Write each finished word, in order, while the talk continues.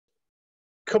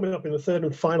Coming up in the third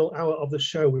and final hour of the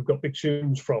show, we've got big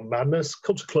tunes from Madness,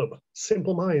 Culture Club,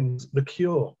 Simple Minds, The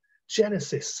Cure,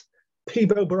 Genesis,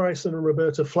 Peabo Bryson and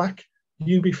Roberta Flack,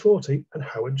 UB40 and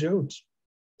Howard Jones.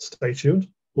 Stay tuned.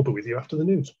 We'll be with you after the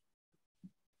news.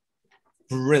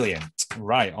 Brilliant.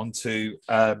 Right, on to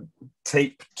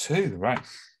tape 2. Right.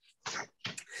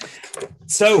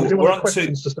 So we're on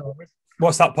to start with.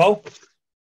 What's that, Paul?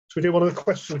 Should we do one of the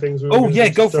question things? Oh, yeah,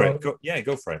 go for it.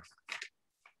 Go for it.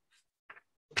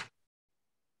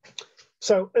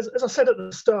 So, as I said at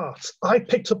the start, I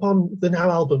picked up on the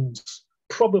Now albums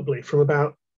probably from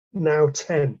about Now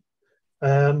 10.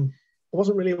 I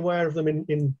wasn't really aware of them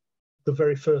in the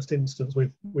very first instance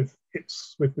with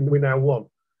Now 1.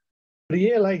 But a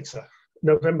year later,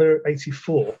 November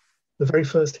 84, the very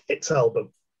first Hits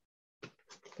album. And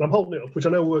I'm holding it up, which I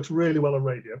know works really well on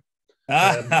radio.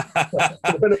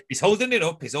 He's holding it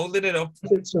up. Anybody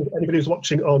who's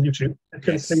watching on YouTube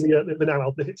can see the Now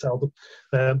album, the Hits album.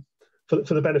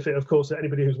 For the benefit, of course,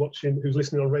 anybody who's watching, who's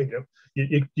listening on radio,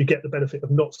 you get the benefit of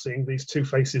not seeing these two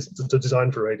faces to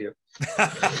design for radio.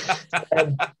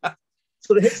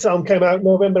 So the Hits album came out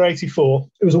November 84.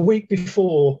 It was a week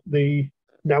before the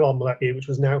Now album that year, which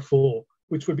was Now 4,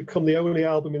 which would become the only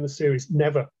album in the series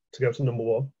never to go to number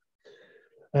 1.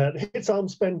 The Hits album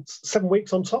spent 7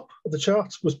 weeks on top of the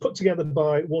chart, was put together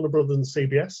by Warner Brothers and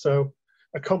CBS, so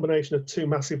a combination of two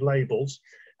massive labels.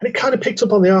 And it kind of picked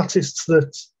up on the artists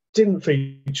that didn't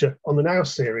feature on the Now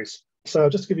series. So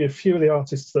just to give you a few of the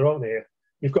artists that are on here,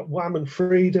 you've got Wham and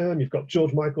Freedom, you've got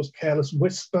George Michael's Careless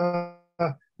Whisper,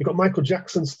 you've got Michael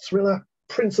Jackson's Thriller,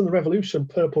 Prince and the Revolution,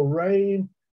 Purple Rain,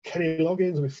 Kenny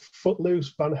Loggins with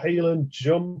Footloose, Van Halen,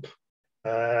 Jump,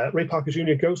 Ray Parker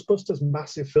Jr., Ghostbusters,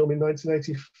 massive film in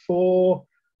 1984,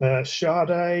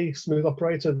 Sade, Smooth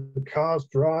Operator, The Cars,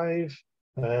 Drive.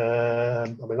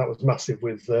 That was massive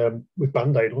with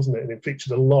Band-Aid, wasn't it? And it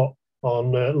featured a lot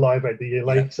on Live Aid the year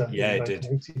later. Yeah, it did.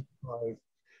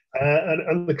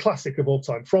 And the classic of all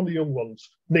time, from the young ones,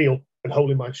 Neil and Hole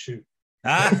in My Shoe.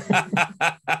 How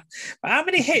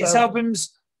many hits albums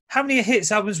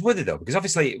were there, though? Because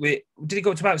obviously, did it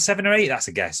go to about 7 or 8? That's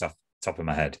a guess off the top of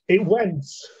my head. It went.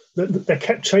 They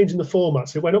kept changing the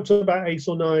formats. It went up to about 8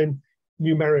 or 9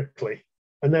 numerically,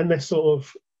 and then they sort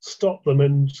of stopped them,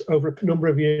 and over a number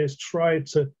of years tried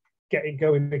to get it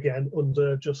going again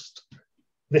under just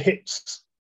the hits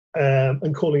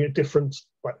and calling it different,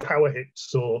 like power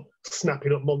hits or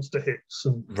snapping up monster hits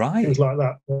and things like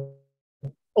that.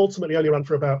 Ultimately only ran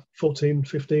for about 14,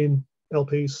 15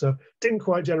 LPs, so didn't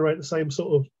quite generate the same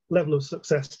sort of level of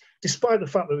success, despite the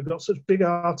fact that we've got such big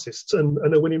artists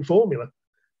and a winning formula.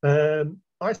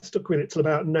 I stuck with it till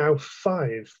about Now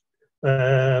 5,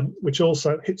 which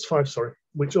also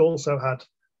had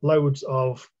loads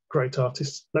of great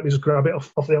artists. Let me just grab it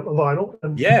off the vinyl,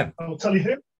 and I'll tell you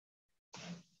who.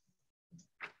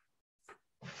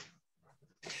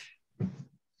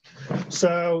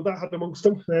 So that had amongst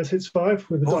them. There's Hits 5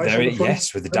 with the dice on the front.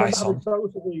 Yes, with the dice on.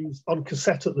 Both of these on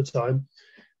cassette at the time,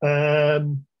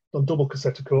 on double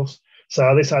cassette, of course.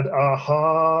 So this had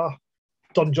Aha,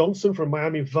 Don Johnson from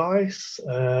Miami Vice,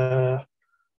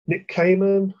 Nick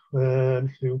Kamen,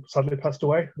 who sadly passed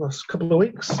away the last couple of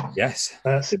weeks. Yes.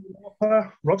 Cyndi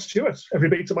Lauper, Rod Stewart, Every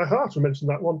Beat to My Heart. We mentioned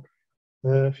that one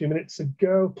a few minutes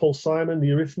ago. Paul Simon, The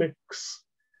Eurythmics.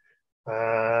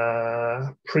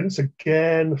 Prince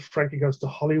again, Frankie Goes to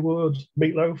Hollywood,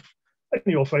 Meatloaf, and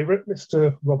your favourite,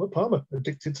 Mr. Robert Palmer,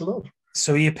 Addicted to Love.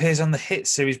 So he appears on the Hit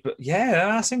series, but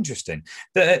that's interesting.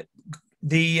 The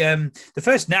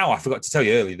first Now, I forgot to tell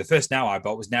you earlier, the first Now I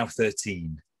bought was Now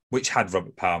 13, which had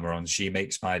Robert Palmer on She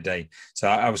Makes My Day. So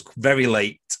I was very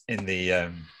late in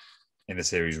the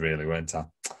series, really, weren't I?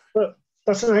 But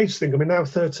that's an age thing. I mean, Now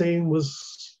 13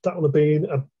 that would have been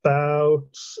about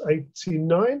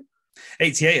 89.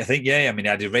 88, I think. Yeah, I mean,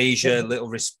 I had Erasure, Little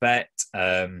Respect.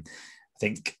 I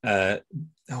think. I'm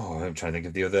trying to think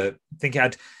of the other. I think I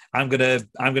had. I'm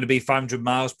gonna be 500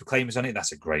 miles. Proclaimers on it.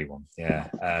 That's a great one. Yeah.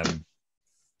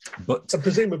 But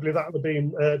presumably that would have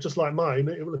been just like mine.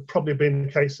 It would have probably been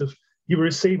a case of you were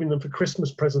receiving them for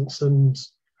Christmas presents and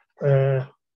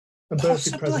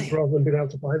birthday presents rather than being able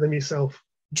to buy them yourself.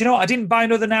 Do you know what? I didn't buy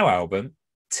another Now album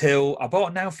till I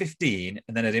bought Now 15,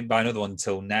 and then I didn't buy another one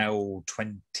till Now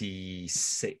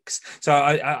 26. So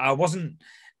I wasn't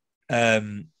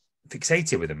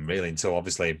fixated with them really until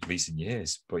obviously recent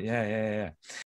years. But yeah.